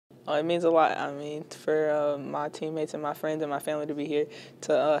Oh, it means a lot. I mean, for my teammates and my friends and my family to be here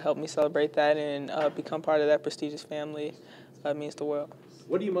to help me celebrate that and become part of that prestigious family means the world.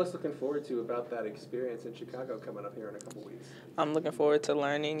 What are you most looking forward to about that experience in Chicago coming up here in a couple weeks? I'm looking forward to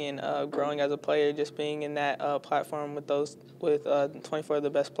learning and growing as a player. Just being in that platform with 24 of the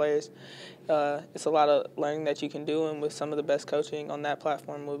best players, it's a lot of learning that you can do, and with some of the best coaching on that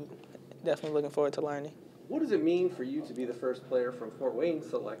platform, we're definitely looking forward to learning. What does it mean for you to be the first player from Fort Wayne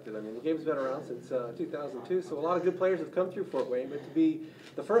selected? I mean, the game's been around since 2002, so a lot of good players have come through Fort Wayne, but to be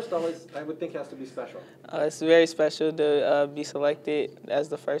the first always, I would think, has to be special. It's very special to be selected as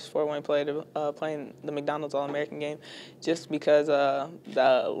the first Fort Wayne player to play in the McDonald's All-American game, just because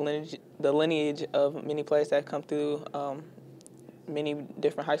the lineage of many players that come through many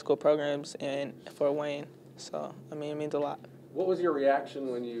different high school programs in Fort Wayne. So, I mean, it means a lot. What was your reaction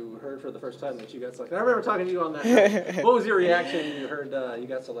when you heard for the first time that you got selected? I remember talking to you on that night. What was your reaction when you heard you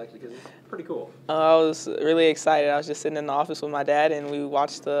got selected? Because it's pretty cool. I was really excited. I was just sitting in the office with my dad, and we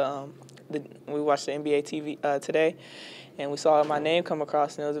watched the NBA TV today, and we saw my name come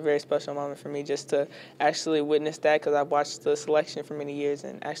across, and it was a very special moment for me just to actually witness that, because I've watched the selection for many years,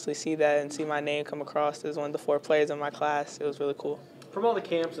 and actually see that and see my name come across as one of the 4 players in my class. It was really cool. From all the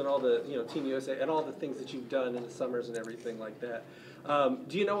camps and all the Team USA and all the things that you've done in the summers and everything like that,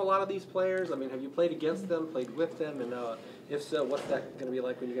 do you know a lot of these players? I mean, have you played against them, played with them, and if so, what's that going to be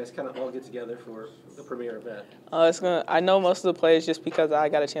like when you guys kind of all get together for the premier event? I know most of the players just because I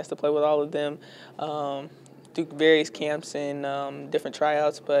got a chance to play with all of them through various camps and different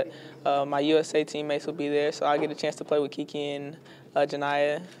tryouts, but my USA teammates will be there, so I get a chance to play with Kiki and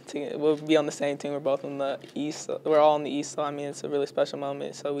Janaya. We'll be on the same team. We're both on the East. We're all on the East, so I mean, it's a really special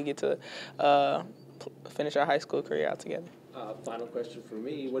moment. So we get to finish our high school career out together. Final question for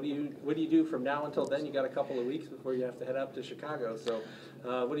me: What do you do from now until then? You got a couple of weeks before you have to head up to Chicago. So,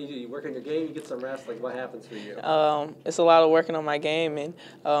 what do? You work on your game. You get some rest. Like, what happens for you? It's a lot of working on my game and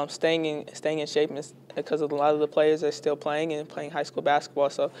staying in shape, because a lot of the players are still playing and playing high school basketball.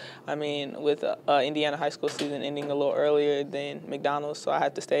 So, I mean, with Indiana high school season ending a little earlier than McDonald's, so I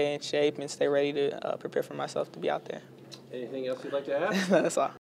have to stay in shape and stay ready to prepare for myself to be out there. Anything else you'd like to add? That's all.